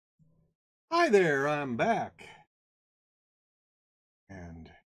Hi there, I'm back. And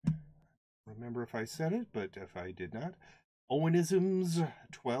remember if I said it, but if I did not, Owenisms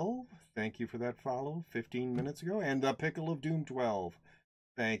 12, thank you for that follow 15 minutes ago. And the Pickle of Doom 12,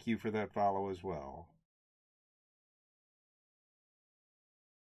 thank you for that follow as well.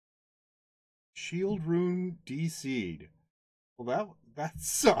 Shield Rune DC'd. Well, that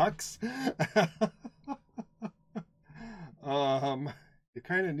sucks. You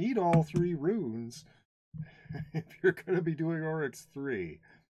kind of need all three runes if you're going to be doing Oryx 3.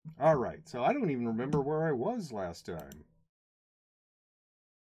 All right, so I don't even remember where I was last time.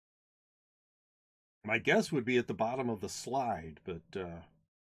 My guess would be at the bottom of the slide, but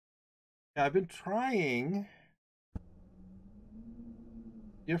I've been trying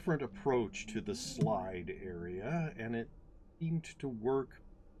different approach to the slide area, and it seemed to work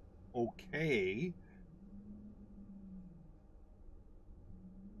okay.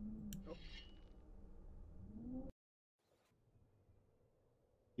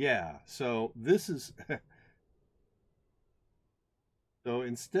 Yeah, so this is... So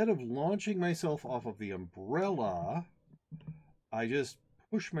instead of launching myself off of the umbrella, I just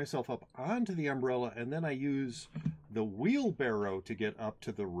push myself up onto the umbrella, and then I use the wheelbarrow to get up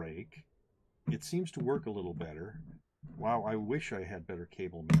to the rake. It seems to work a little better. Wow, I wish I had better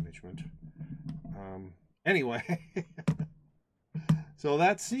cable management. Anyway, so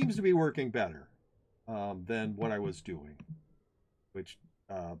that seems to be working better than what I was doing, which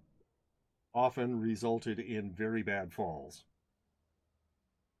often resulted in very bad falls.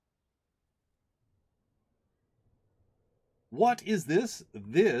 What is this?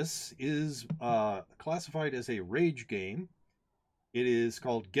 This is classified as a rage game. It is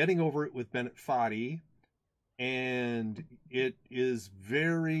called Getting Over It with Bennett Foddy, and it is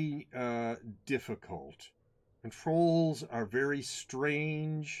very difficult. Controls are very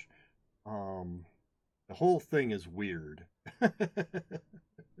strange. The whole thing is weird.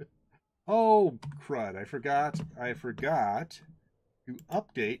 Oh, crud. I forgot to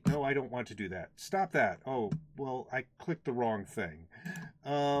update. No, I don't want to do that. Stop that. Oh, well, I clicked the wrong thing.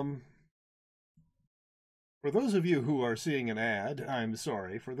 For those of you who are seeing an ad, I'm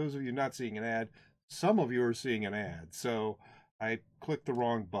sorry. For those of you not seeing an ad, some of you are seeing an ad. So I clicked the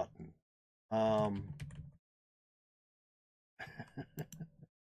wrong button.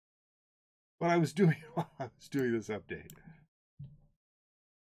 What I was doing while I was doing this update.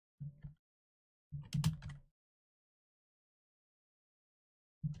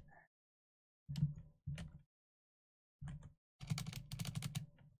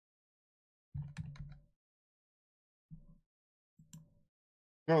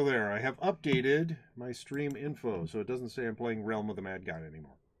 Oh, there. I have updated my stream info, so it doesn't say I'm playing Realm of the Mad God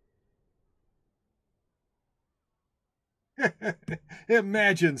anymore.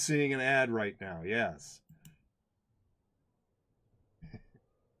 Imagine seeing an ad right now. Yes.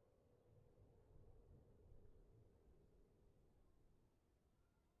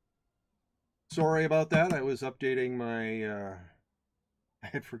 Sorry about that. I was updating my... I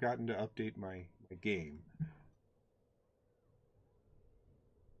had forgotten to update my game.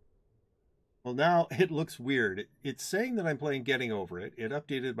 Well, now it looks weird. It's saying that I'm playing Getting Over It. It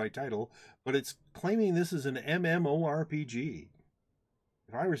updated my title, but it's claiming this is an MMORPG.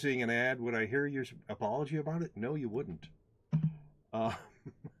 If I were seeing an ad, would I hear your apology about it? No, you wouldn't.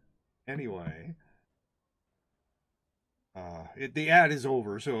 Anyway, the ad is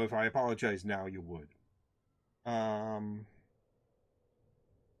over, so if I apologize now, you would.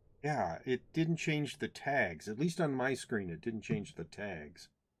 Yeah, it didn't change the tags. At least on my screen, it didn't change the tags.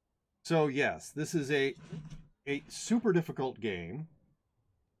 So yes, this is a super difficult game,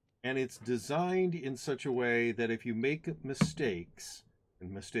 and it's designed in such a way that if you make mistakes, and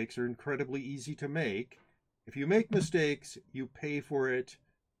mistakes are incredibly easy to make, if you make mistakes, you pay for it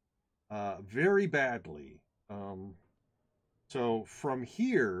very badly. So from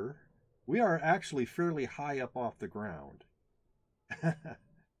here, we are actually fairly high up off the ground.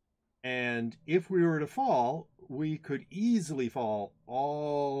 And if we were to fall, we could easily fall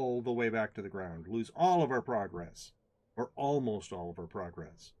all the way back to the ground, lose all of our progress, or almost all of our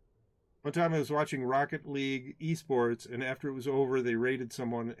progress. One time I was watching Rocket League esports, and after it was over, they rated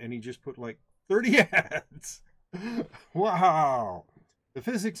someone, and he just put like 30 ads. Wow. The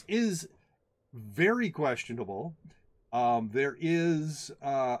physics is very questionable. There is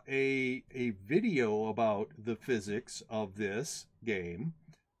a video about the physics of this game,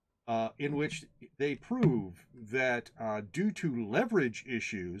 in which they prove that due to leverage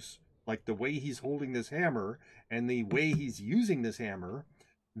issues, like the way he's holding this hammer and the way he's using this hammer,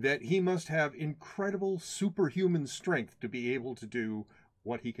 that he must have incredible superhuman strength to be able to do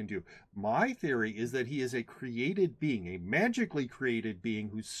what he can do. My theory is that he is a created being, a magically created being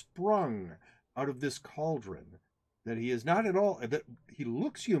who sprung out of this cauldron. That he is not at all, that he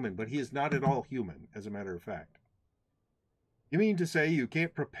looks human, but he is not at all human, as a matter of fact. You mean to say you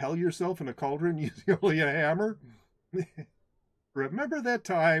can't propel yourself in a cauldron using only a hammer? Remember that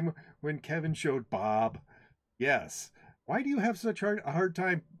time when Kevin showed Bob? Yes. Why do you have such a hard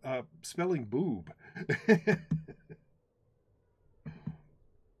time spelling boob?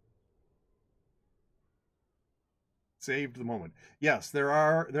 Saved the moment. Yes,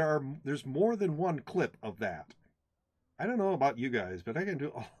 there's more than one clip of that. I don't know about you guys, but I can do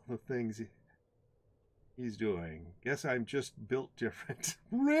all the things he's doing. Guess I'm just built different.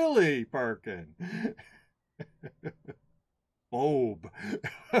 Really, Parkin? Bob.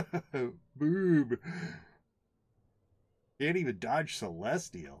 Boob. Can't even dodge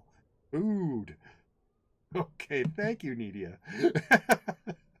Celestial. Food. Okay, thank you, Nidia.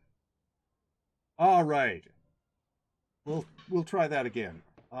 All right. We'll try that again.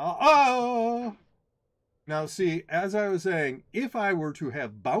 Oh! Now, see, as I was saying, if I were to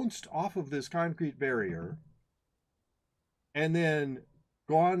have bounced off of this concrete barrier and then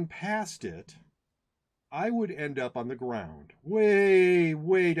gone past it, I would end up on the ground, way,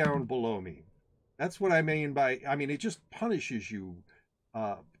 way down below me. That's what I mean by, it just punishes you.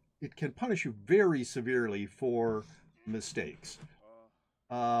 It can punish you very severely for mistakes.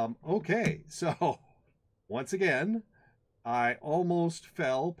 Okay, so once again, I almost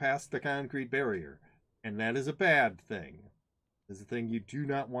fell past the concrete barrier. And that is a bad thing. It's a thing you do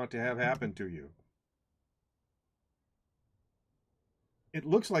not want to have happen to you. It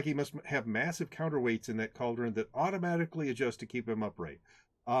looks like he must have massive counterweights in that cauldron that automatically adjust to keep him upright.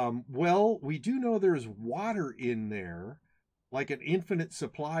 Well, we do know there's water in there, like an infinite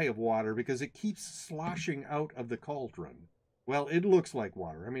supply of water, because it keeps sloshing out of the cauldron. Well, it looks like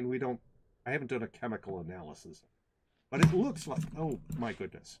water. I haven't done a chemical analysis. But it looks like, oh my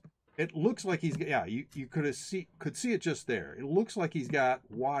goodness. It looks like he's, yeah, you could see it just there. It looks like he's got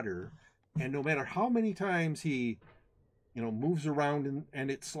water, and no matter how many times he, moves around and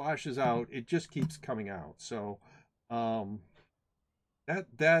it sloshes out, it just keeps coming out. So,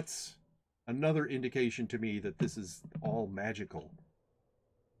 that's another indication to me that this is all magical.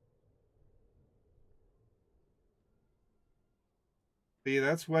 See,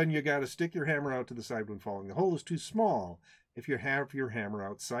 that's when you got to stick your hammer out to the side when falling. The hole is too small if you have your hammer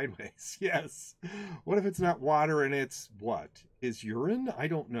out sideways. Yes. What if it's not water and it's what? Is urine? I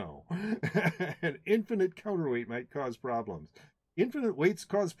don't know. An infinite counterweight might cause problems. Infinite weights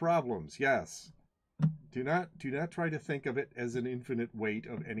cause problems. Yes. Do not try to think of it as an infinite weight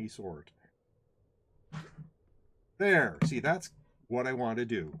of any sort. There. See, that's what I want to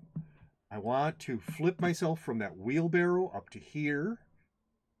do. I want to flip myself from that wheelbarrow up to here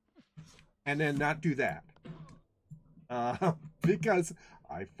and then not do that. Because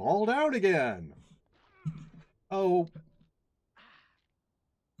I fall down again. Oh.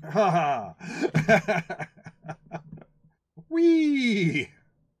 Ha ha. Whee!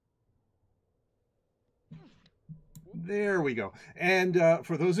 There we go. And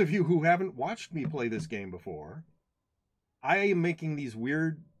for those of you who haven't watched me play this game before, I am making these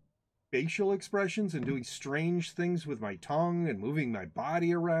weird facial expressions and doing strange things with my tongue and moving my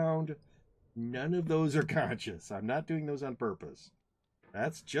body around. None of those are conscious. I'm not doing those on purpose.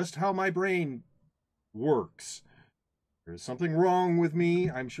 That's just how my brain works. There's something wrong with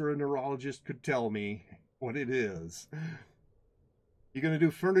me. I'm sure a neurologist could tell me what it is. You going to do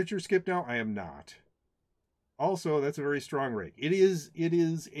furniture skip now? I am not. Also, that's a very strong rake. It is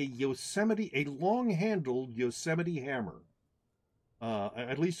a long-handled Yosemite hammer.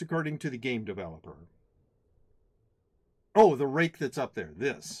 At least according to the game developer. Oh, the rake that's up there.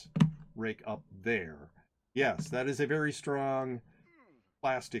 This rake up there. Yes, that is a very strong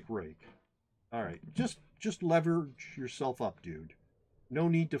plastic rake. All right, just leverage yourself up, dude. No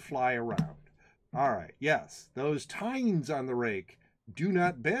need to fly around. All right, yes, those tines on the rake do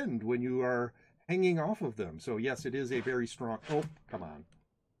not bend when you are hanging off of them. So yes, it is a very strong. Oh, come on.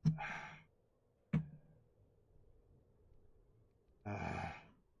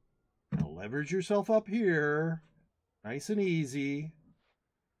 Now leverage yourself up here, nice and easy,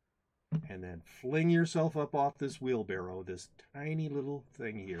 and then fling yourself up off this wheelbarrow, this tiny little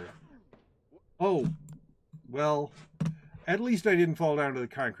thing here. Oh, well, at least I didn't fall down to the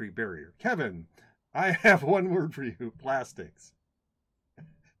concrete barrier. Kevin, I have one word for you, plastics.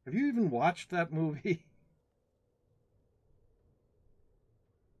 Have you even watched that movie?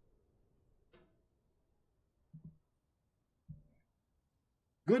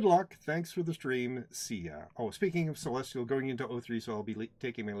 Good luck. Thanks for the stream. See ya. Oh, speaking of Celestial, going into 03, so I'll be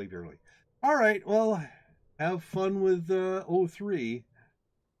taking my leave early. All right, well, have fun with 03.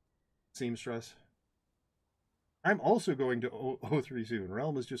 Seamstress. I'm also going to 03 soon.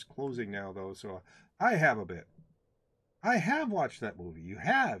 Realm is just closing now, though, so I have a bit. I have watched that movie. You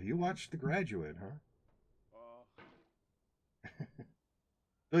have. You watched The Graduate, huh?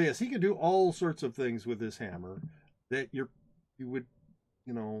 So yes, he can do all sorts of things with this hammer that you would,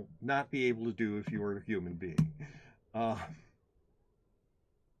 you know, not be able to do if you were a human being. Yeah,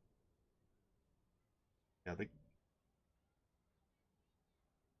 I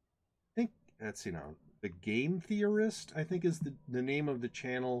think that's, you know, The Game Theorist, I think is the name of the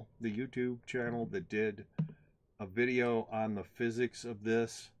channel, the YouTube channel that did a video on the physics of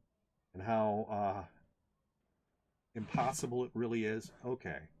this and how impossible it really is.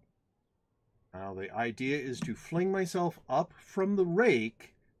 Okay. Now the idea is to fling myself up from the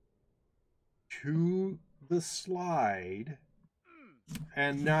rake to the slide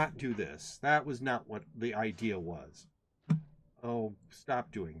and not do this. That was not what the idea was. Oh,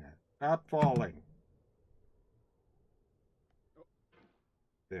 stop doing that. Stop falling.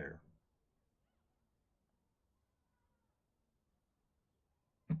 There.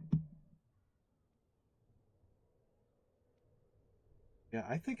 Yeah,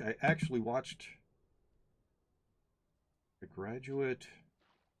 I think I actually watched The Graduate.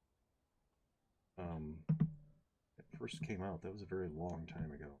 It first came out. That was a very long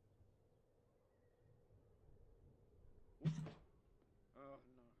time ago. Oh,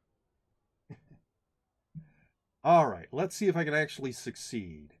 no. All right, let's see if I can actually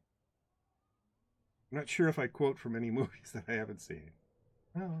succeed. I'm not sure if I quote from any movies that I haven't seen.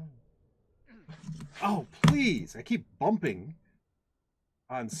 Oh, please! I keep bumping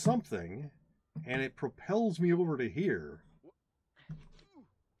on something, and it propels me over to here.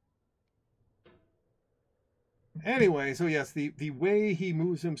 Anyway, so yes, the way he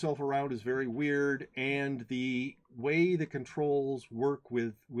moves himself around is very weird, and the way the controls work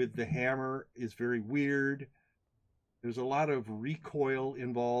with the hammer is very weird. There's a lot of recoil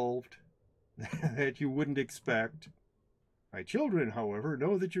involved that you wouldn't expect. My children, however,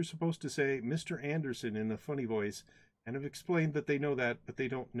 know that you're supposed to say Mr. Anderson in a funny voice, and have explained that they know that, but they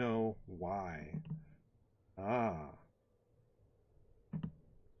don't know why. Ah.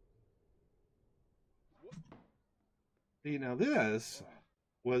 See, now this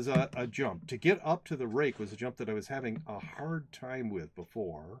was a jump. To get up to the rake was a jump that I was having a hard time with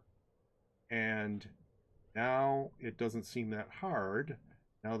before. And now it doesn't seem that hard,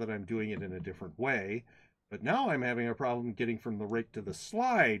 now that I'm doing it in a different way. But now I'm having a problem getting from the rake to the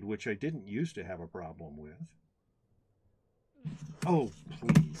slide, which I didn't used to have a problem with. Oh,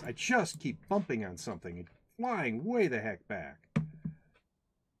 please. I just keep bumping on something and flying way the heck back.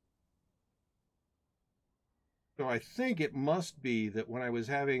 So I think it must be that when I was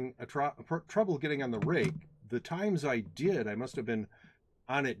having trouble getting on the rake, the times I did, I must have been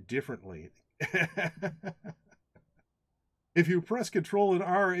on it differently. If you press Control and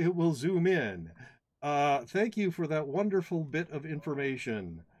R, it will zoom in. Thank you for that wonderful bit of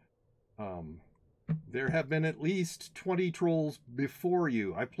information. There have been at least 20 trolls before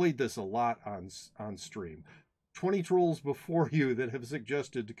you. I played this a lot on stream. 20 trolls before you that have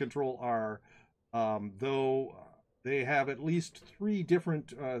suggested to Control R, though they have at least 3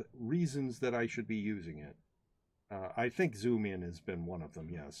 different reasons that I should be using it. I think zoom in has been one of them,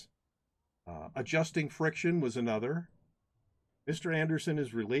 yes. Adjusting friction was another. Mr. Anderson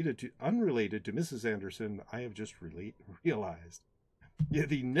is unrelated to Mrs. Anderson. I have just realized. Yeah,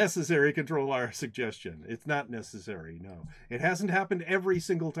 the necessary Control R suggestion. It's not necessary, no. It hasn't happened every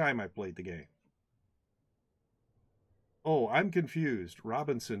single time I've played the game. Oh, I'm confused.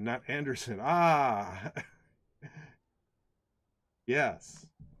 Robinson, not Anderson. Ah! Yes.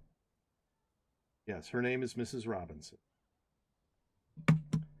 Yes, her name is Mrs. Robinson.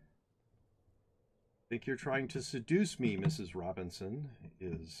 Think you're trying to seduce me, Mrs. Robinson,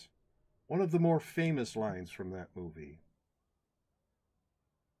 is one of the more famous lines from that movie.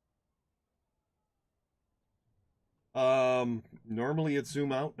 Normally it's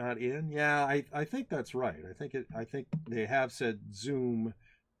zoom out, not in. Yeah, I think that's right. I think they have said zoom,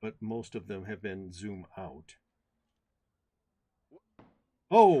 but most of them have been zoom out.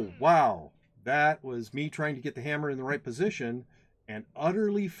 Oh, wow. That was me trying to get the hammer in the right position and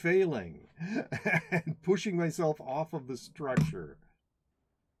utterly failing and pushing myself off of the structure.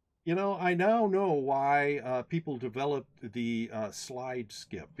 You know, I now know why people developed the slide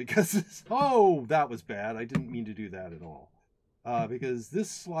skip, because oh, that was bad. I didn't mean to do that at all. Because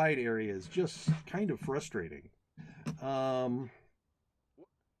this slide area is just kind of frustrating.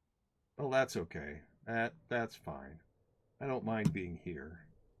 Well, that's okay. That's fine. I don't mind being here.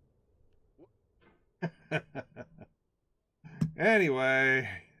 Anyway,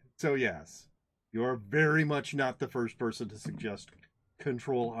 so yes, you're very much not the first person to suggest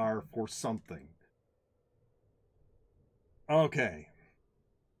Control R for something. Okay.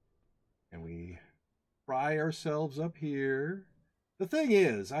 And we fry ourselves up here. The thing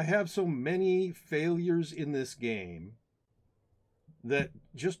is, I have so many failures in this game that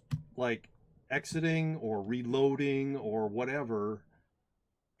just like exiting or reloading or whatever,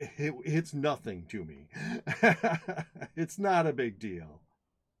 it's nothing to me. It's not a big deal.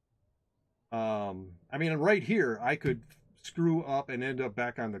 I mean, right here, I could screw up and end up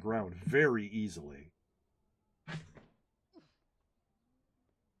back on the ground very easily.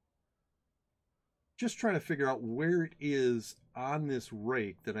 Just trying to figure out where it is on this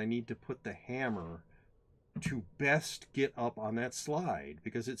rake that I need to put the hammer to best get up on that slide,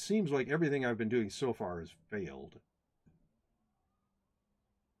 because it seems like everything I've been doing so far has failed.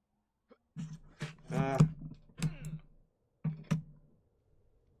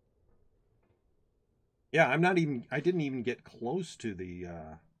 Yeah, I didn't even get close to the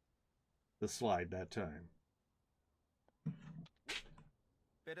slide that time.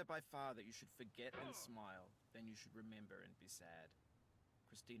 Better by far that you should forget and smile than you should remember and be sad.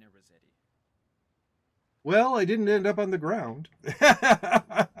 Christina Rossetti. Well, I didn't end up on the ground.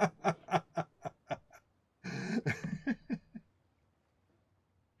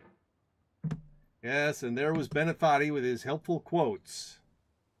 Yes, and there was Bennett Foddy with his helpful quotes,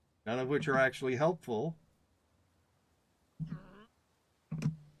 none of which are actually helpful.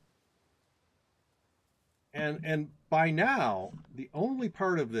 And by now, the only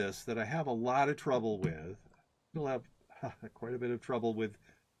part of this that I have a lot of trouble with, still have quite a bit of trouble with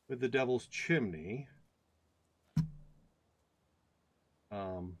the Devil's Chimney.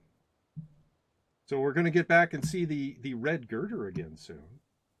 So we're going to get back and see the red girder again soon.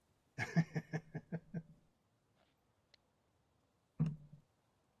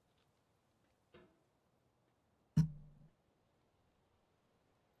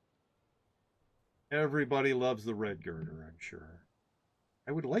 Everybody loves the red girder, I'm sure.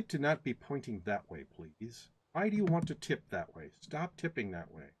 I would like to not be pointing that way, please. Why do you want to tip that way? Stop tipping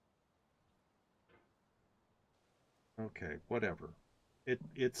that way. Okay, whatever.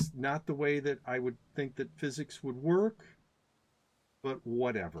 It's not the way that I would think that physics would work, but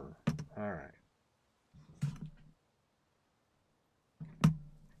whatever. All right.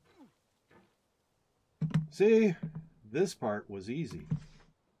 See, this part was easy.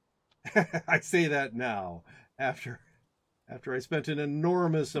 I say that now after I spent an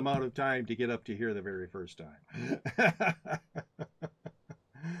enormous amount of time to get up to here the very first time.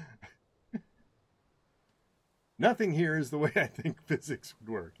 Nothing here is the way I think physics would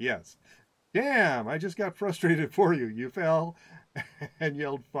work. Yes. Damn, I just got frustrated for you. You fell and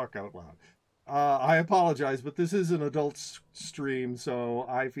yelled fuck out loud. I apologize, but this is an adult stream, so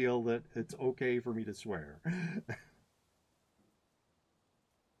I feel that it's okay for me to swear.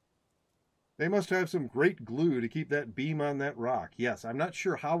 They must have some great glue to keep that beam on that rock. Yes, I'm not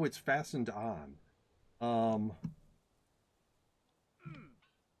sure how it's fastened on.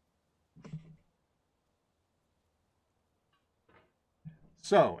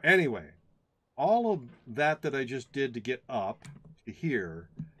 So, anyway, all of that I just did to get up to here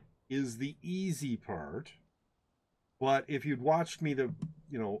is the easy part. But if you'd watched me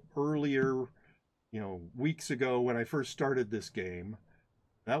earlier, weeks ago when I first started this game,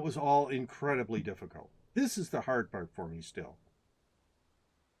 that was all incredibly difficult. This is the hard part for me still.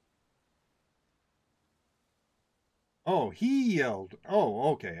 Oh, he yelled.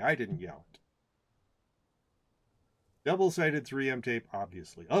 Oh, okay, I didn't yell it. Double-sided 3M tape,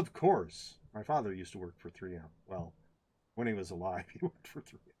 obviously. Of course. My father used to work for 3M. Well, when he was alive, he worked for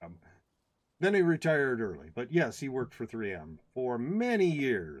 3M. Then he retired early. But yes, he worked for 3M for many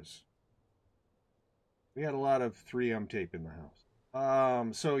years. We had a lot of 3M tape in the house.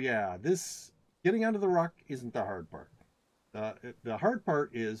 So yeah, this getting onto the rock isn't the hard part. The hard part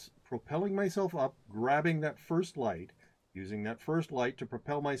is propelling myself up, grabbing that first light, using that first light to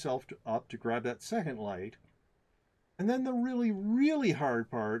propel myself up to grab that second light. And then the really, really hard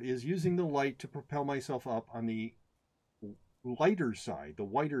part is using the light to propel myself up on the lighter side, the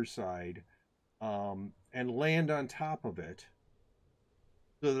whiter side, and land on top of it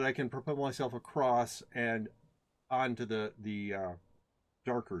so that I can propel myself across and onto the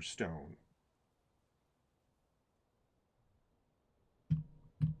darker stone.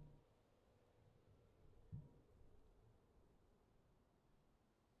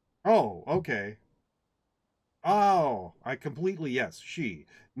 Oh, okay. Oh, I completely, yes, she.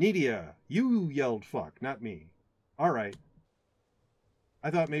 Nidia, you yelled fuck, not me. All right. I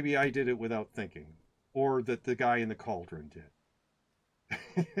thought maybe I did it without thinking, or that the guy in the cauldron did.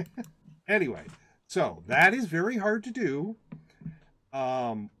 Anyway, so that is very hard to do.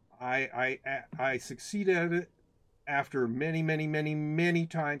 Um, I succeed at it after many, many, many, many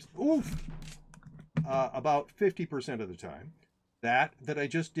times. Oof! About 50% of the time. That I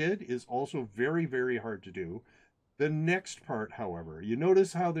just did is also very, very hard to do. The next part, however, you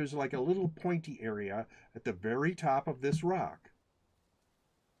notice how there's like a little pointy area at the very top of this rock.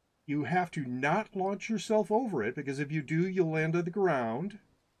 You have to not launch yourself over it, because if you do, you'll land on the ground.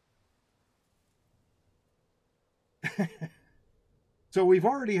 So we've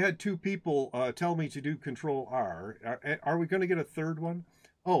already had two people tell me to do Control R. Are we going to get a third one?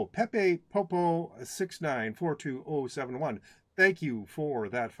 Oh, Pepe Popo 6942071. Thank you for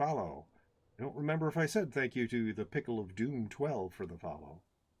that follow. I don't remember if I said thank you to the Pickle of Doom 12 for the follow.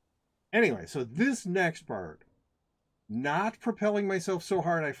 Anyway, so this next part, not propelling myself so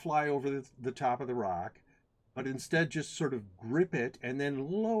hard I fly over the top of the rock, but instead just sort of grip it and then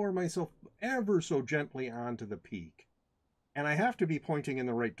lower myself ever so gently onto the peak. And I have to be pointing in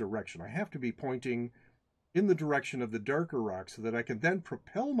the right direction. I have to be pointing in the direction of the darker rock so that I can then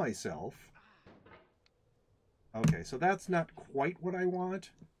propel myself. Okay, so that's not quite what I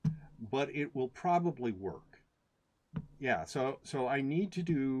want, but it will probably work. Yeah, so I need to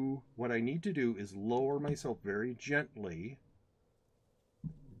do, what I need to do is lower myself very gently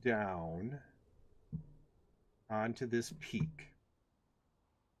down onto this peak.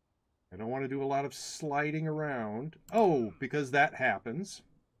 I don't want to do a lot of sliding around. Oh, because that happens.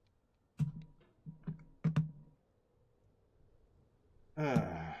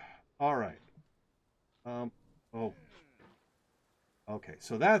 All right. Oh. Okay,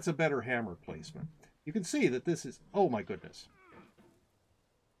 so that's a better hammer placement. You can see that this is... Oh, my goodness.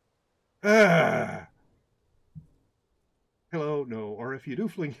 Hello, no. Or if you do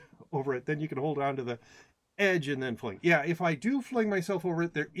fling over it, then you can hold on to the edge and then fling. Yeah, if I do fling myself over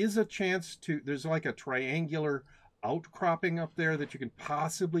it, there is a chance to... There's like a triangular outcropping up there that you can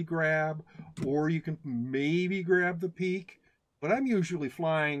possibly grab, or you can maybe grab the peak. But I'm usually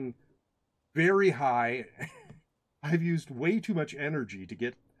flying very high. I've used way too much energy to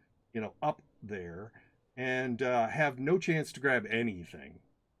get, up there, and have no chance to grab anything.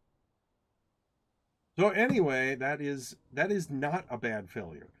 So anyway, that is not a bad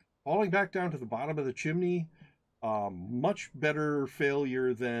failure. Falling back down to the bottom of the chimney, much better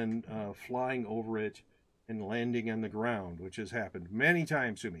failure than flying over it and landing on the ground, which has happened many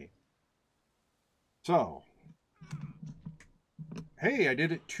times to me. So, hey, I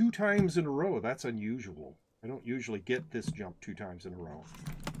did it 2 times in a row. That's unusual. I don't usually get this jump 2 times in a row.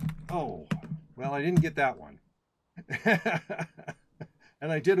 Oh, well, I didn't get that one.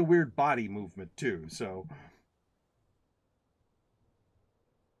 And I did a weird body movement too, so.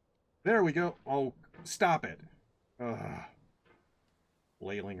 There we go. Oh, stop it.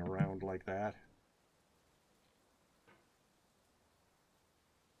 Flailing around like that.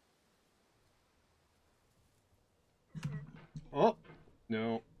 Oh,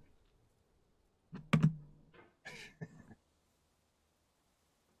 no.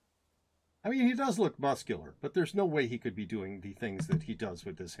 I mean, he does look muscular, but there's no way he could be doing the things that he does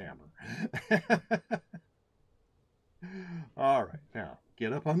with this hammer. All right, now,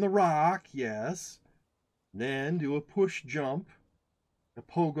 get up on the rock, yes. Then do a push jump, a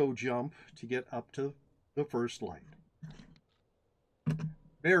pogo jump to get up to the first light.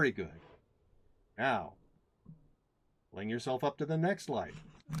 Very good. Now, fling yourself up to the next light.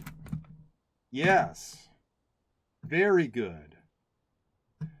 Yes. Very good.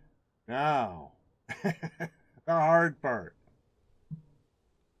 Now, the hard part.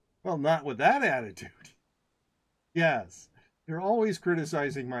 Well, not with that attitude. Yes, you're always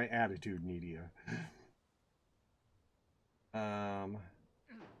criticizing my attitude, Nidia.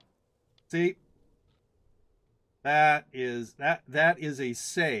 See, that is a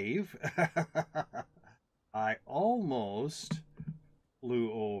save. I almost flew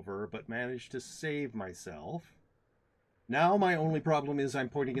over, but managed to save myself. Now my only problem is I'm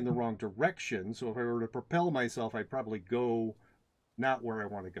pointing in the wrong direction, so if I were to propel myself, I'd probably go not where I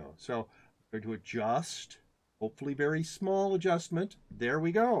want to go. So I'm going to adjust, hopefully very small adjustment. There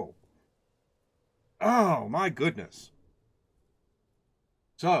we go. Oh, my goodness.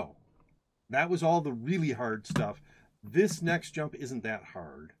 So that was all the really hard stuff. This next jump isn't that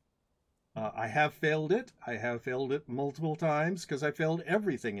hard. I have failed it. I have failed it multiple times because I failed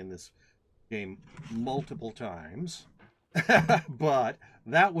everything in this game multiple times. But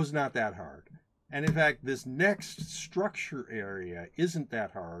that was not that hard. And in fact, this next structure area isn't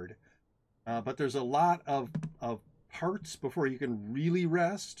that hard, but there's a lot of parts before you can really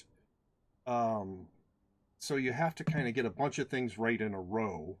rest. So you have to kind of get a bunch of things right in a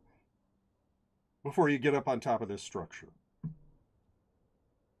row before you get up on top of this structure.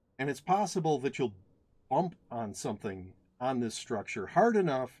 And it's possible that you'll bump on something on this structure hard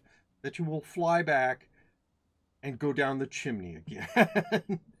enough that you will fly back and go down the chimney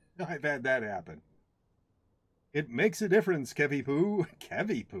again. I've had that happen. It makes a difference, Kevy Poo.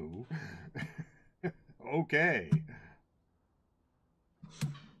 Kevy Poo? Okay.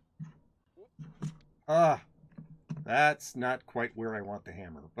 That's not quite where I want the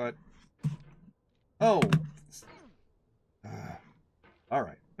hammer, but... Oh. All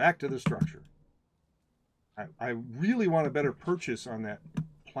right, back to the structure. I really want a better purchase on that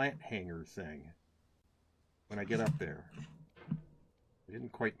plant hanger thing when I get up there. I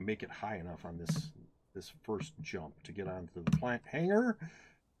didn't quite make it high enough on this first jump to get onto the plant hanger.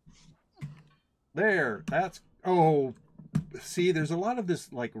 There, that's... Oh, see, there's a lot of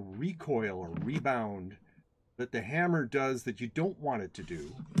this like recoil or rebound that the hammer does that you don't want it to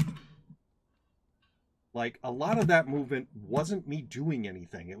do. Like, a lot of that movement wasn't me doing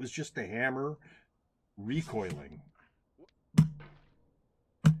anything. It was just the hammer recoiling.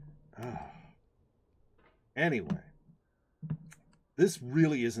 Anyway, this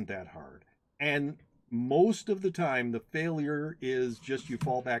really isn't that hard. And most of the time, the failure is just you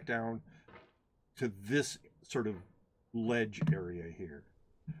fall back down to this sort of ledge area here.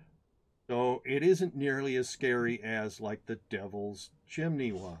 So it isn't nearly as scary as like the Devil's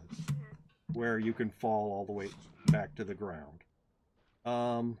Chimney was, where you can fall all the way back to the ground.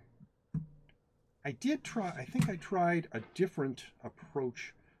 I think I tried a different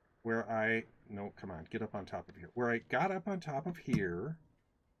approach where no, come on, get up on top of here. Where I got up on top of here,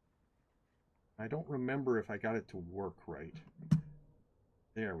 I don't remember if I got it to work right.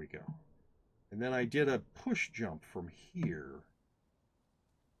 There we go. And then I did a push jump from here.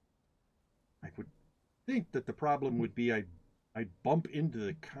 I would think that the problem would be I'd bump into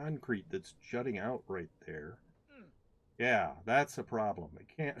the concrete that's jutting out right there. Yeah, that's a problem.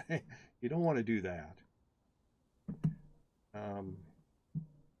 You don't want to do that.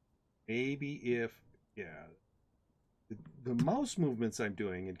 Maybe if, yeah, the mouse movements I'm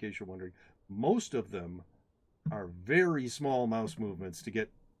doing, in case you're wondering, most of them are very small mouse movements to get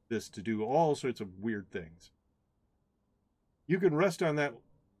this to do all sorts of weird things. You can rest on that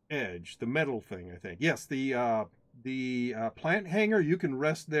edge, the metal thing, I think. Yes, the plant hanger, you can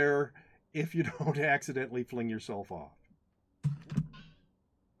rest there if you don't accidentally fling yourself off.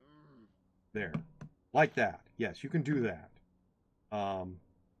 There. Like that. Yes, you can do that.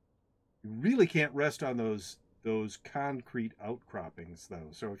 You really can't rest on those concrete outcroppings, though.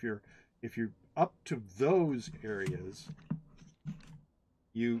 So if you're up to those areas,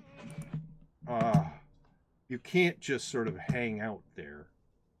 you can't just sort of hang out there.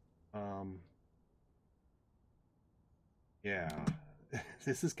 Yeah,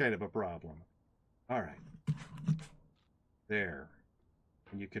 this is kind of a problem. All right. There.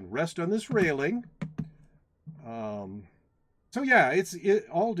 And you can rest on this railing. So yeah,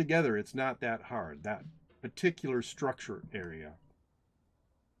 all together, it's not that hard, that particular structure area.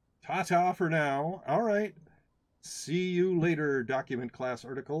 Ta-ta for now. All right. See you later, document class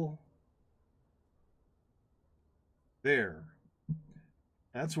article. There.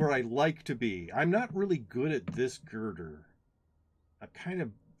 That's where I like to be. I'm not really good at this girder. I'm kind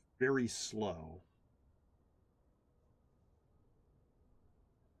of very slow.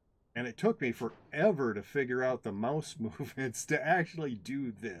 And it took me forever to figure out the mouse movements to actually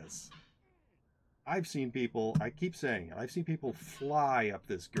do this. I've seen people, I keep saying it, I've seen people fly up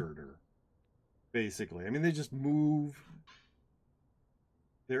this girder, basically. I mean, they just move.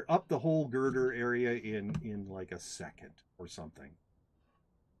 They're up the whole girder area in like a second or something.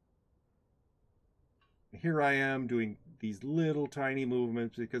 Here I am doing these little tiny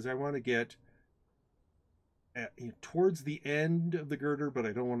movements because I want to get towards the end of the girder, but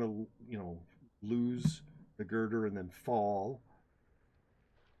I don't want to, lose the girder and then fall.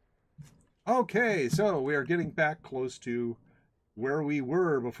 Okay, so we are getting back close to where we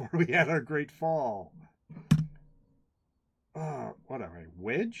were before we had our great fall. What am I,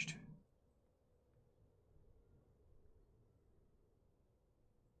 wedged?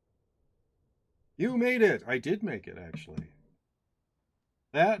 You made it! I did make it, actually.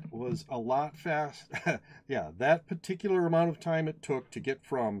 That was a lot fast. Yeah, that particular amount of time it took to get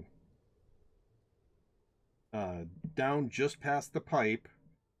from down just past the pipe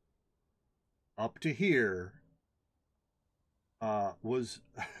up to here was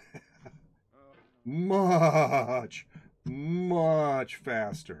much, much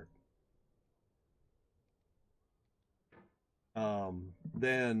faster.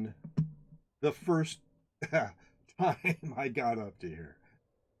 Than the first time I got up to here.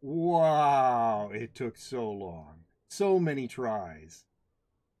 Wow, it took so long. So many tries.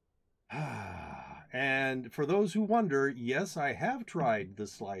 And for those who wonder, yes, I have tried the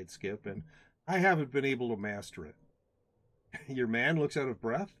slide skip and I haven't been able to master it. Your man looks out of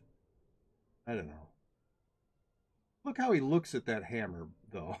breath? I don't know. Look how he looks at that hammer,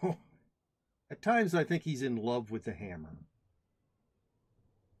 though. At times I think he's in love with the hammer.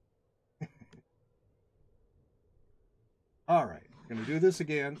 All right, gonna do this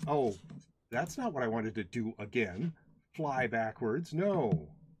again. Oh, that's not what I wanted to do again. Fly backwards, no.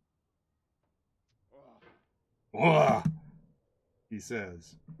 Ugh, he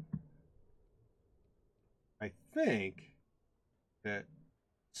says. I think that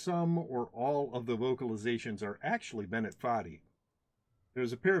some or all of the vocalizations are actually Bennett Foddy.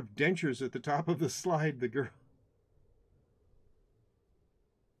 There's a pair of dentures at the top of the slide the girl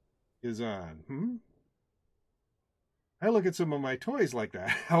is on. I look at some of my toys like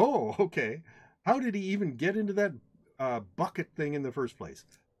that. Oh, okay. How did he even get into that bucket thing in the first place?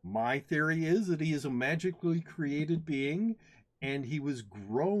 My theory is that he is a magically created being and he was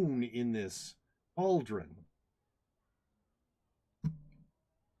grown in this cauldron.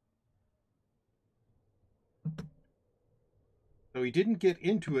 So he didn't get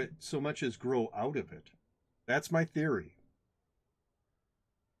into it so much as grow out of it. That's my theory.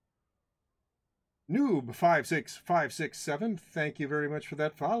 Noob56567, thank you very much for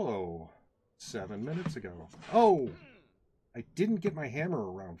that follow. 7 minutes ago. Oh, I didn't get my hammer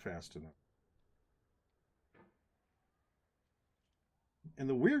around fast enough. And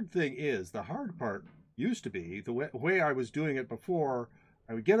the weird thing is, the hard part used to be, the way I was doing it before,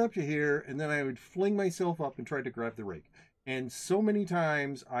 I would get up to here, and then I would fling myself up and try to grab the rake. And so many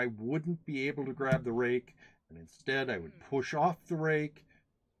times I wouldn't be able to grab the rake, and instead I would push off the rake,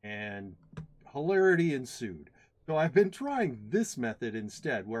 and hilarity ensued. So I've been trying this method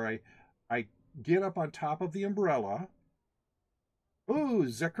instead, where I get up on top of the umbrella. Oh,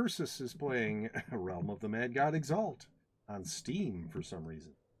 Zekursis is playing Realm of the Mad God Exalt on Steam for some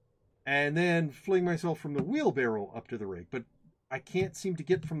reason. And then fling myself from the wheelbarrow up to the rake. But I can't seem to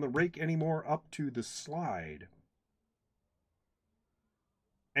get from the rake anymore up to the slide.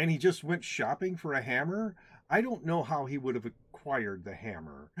 And he just went shopping for a hammer? I don't know how he would have acquired the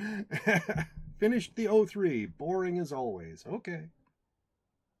hammer. Finished the 03. Boring as always. Okay.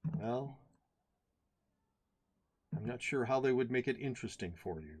 Well, I'm not sure how they would make it interesting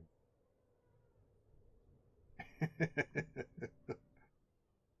for you.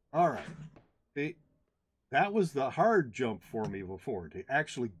 All right. See, that was the hard jump for me before, to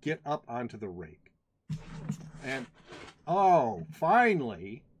actually get up onto the rake. And, oh,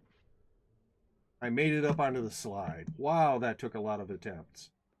 finally, I made it up onto the slide. Wow, that took a lot of attempts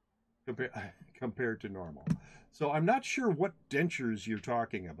compared to normal. So I'm not sure what dentures you're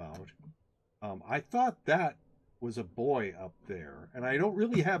talking about. I thought that was a boy up there, and I don't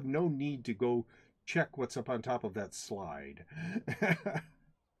really have no need to go check what's up on top of that slide.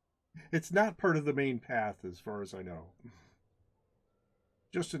 It's not part of the main path as far as I know.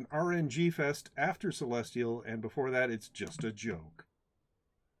 Just an RNG fest after Celestial, and before that it's just a joke.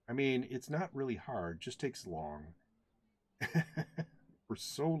 I mean, it's not really hard, just takes long. For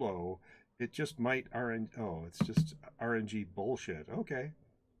solo, it just might oh, it's just RNG bullshit. Okay.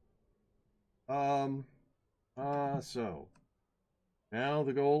 So now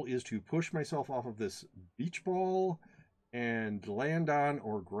the goal is to push myself off of this beach ball and land on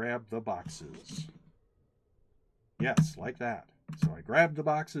or grab the boxes. Yes, like that. So I grabbed the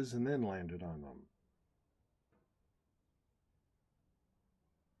boxes and then landed on them.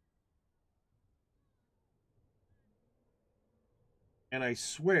 And I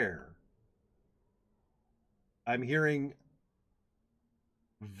swear, I'm hearing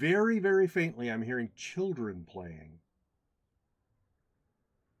very, very faintly, I'm hearing children playing.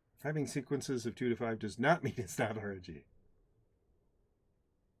 Having sequences of 2 to 5 does not mean it's not RNG.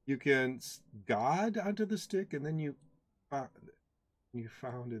 You can God onto the stick, and then you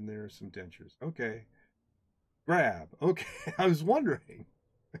found in there some dentures. Okay. Grab. Okay. I was wondering.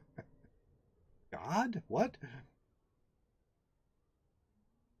 God? What?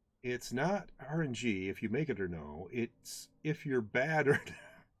 It's not RNG if you make it or no. It's if you're bad or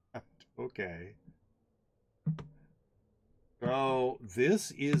not. Okay. So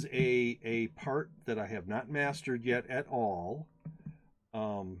this is a part that I have not mastered yet at all.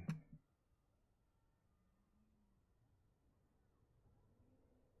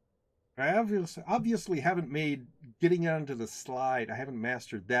 I obviously haven't made getting onto the slide. I haven't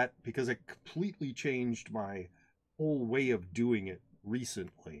mastered that because it completely changed my whole way of doing it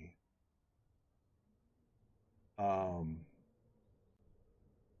recently.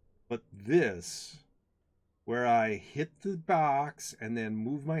 But this, where I hit the box and then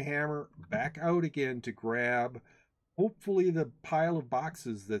move my hammer back out again to grab, hopefully, the pile of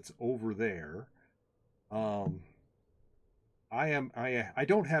boxes that's over there. I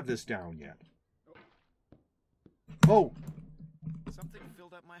don't have this down yet. Oh! Something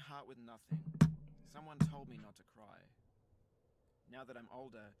filled up my heart with nothing. Someone told me not to cry. Now that I'm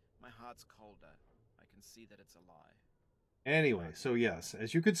older, my heart's colder. I can see that it's a lie. Anyway, so yes,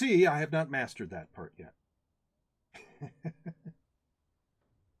 as you can see, I have not mastered that part yet.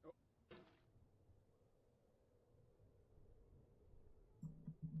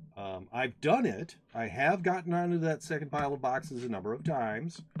 I've done it. I have gotten onto that second pile of boxes a number of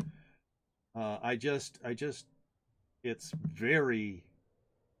times. It's very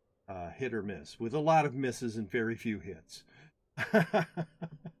hit or miss, with a lot of misses and very few hits.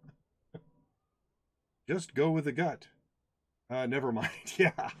 Just go with the gut. Never mind.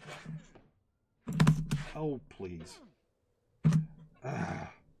 Yeah. Oh, please.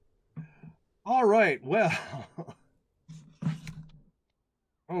 All right. Well.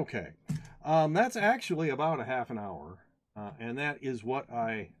 Okay. That's actually about a half an hour. And that is what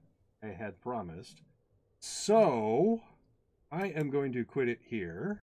I had promised. So I am going to quit it here.